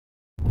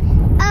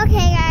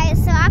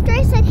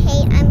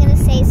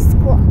day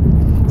school.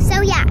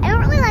 So yeah, I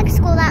don't really like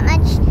school that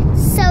much.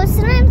 So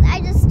sometimes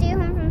I just stay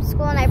home from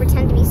school and I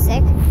pretend to be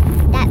sick.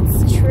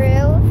 That's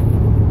true.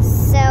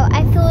 So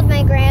I fooled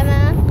my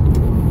grandma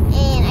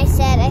and I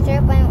said I threw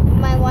up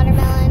my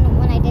watermelon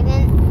when I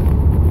didn't.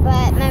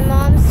 But my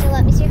mom still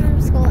let me stay home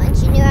from school and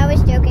she knew I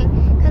was joking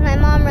because my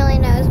mom really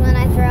knows when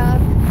I throw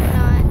up or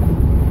not.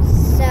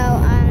 So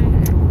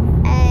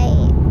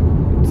I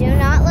do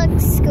not like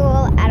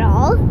school at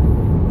all.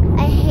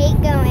 I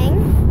hate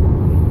going,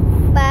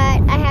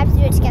 but I have to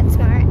do it to get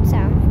smart, so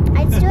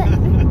I just do it.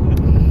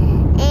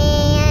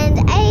 And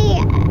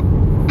I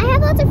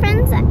have lots of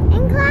friends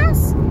in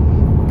class,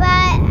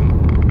 but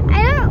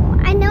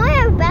I know I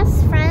have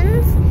best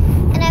friends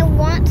and I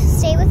want to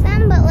stay with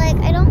them, but like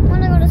I don't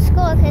want to go to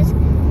school because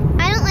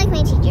I don't like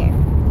my teacher.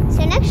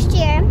 So next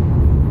year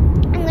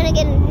I'm gonna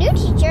get a new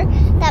teacher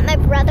that my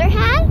brother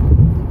had.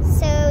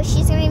 So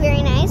she's gonna be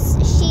very nice.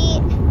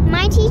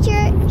 My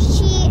teacher,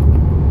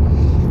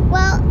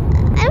 well,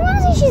 I don't want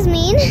to say she's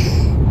mean.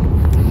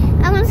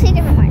 I want to say a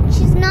different word.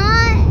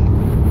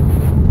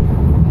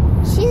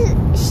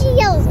 She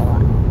yells a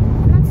lot.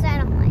 That's what I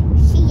don't like.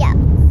 She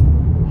yells.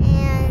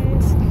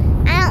 And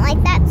I don't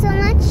like that so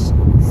much.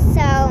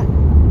 So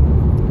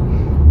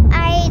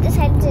I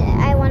decided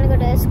I want to go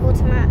to school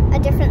tomorrow, a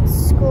different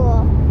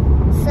school.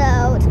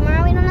 So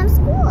tomorrow we don't have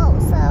school.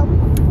 So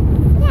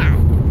yeah.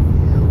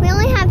 We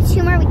only have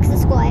 2 more weeks of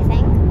school, I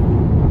think.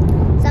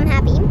 So I'm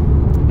happy.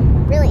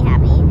 Really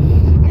happy.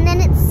 And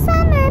then it's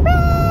summer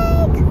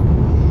break.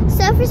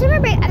 So for summer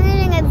break, I'm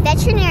doing a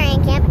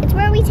veterinarian camp. It's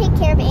where we take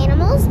care of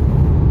animals.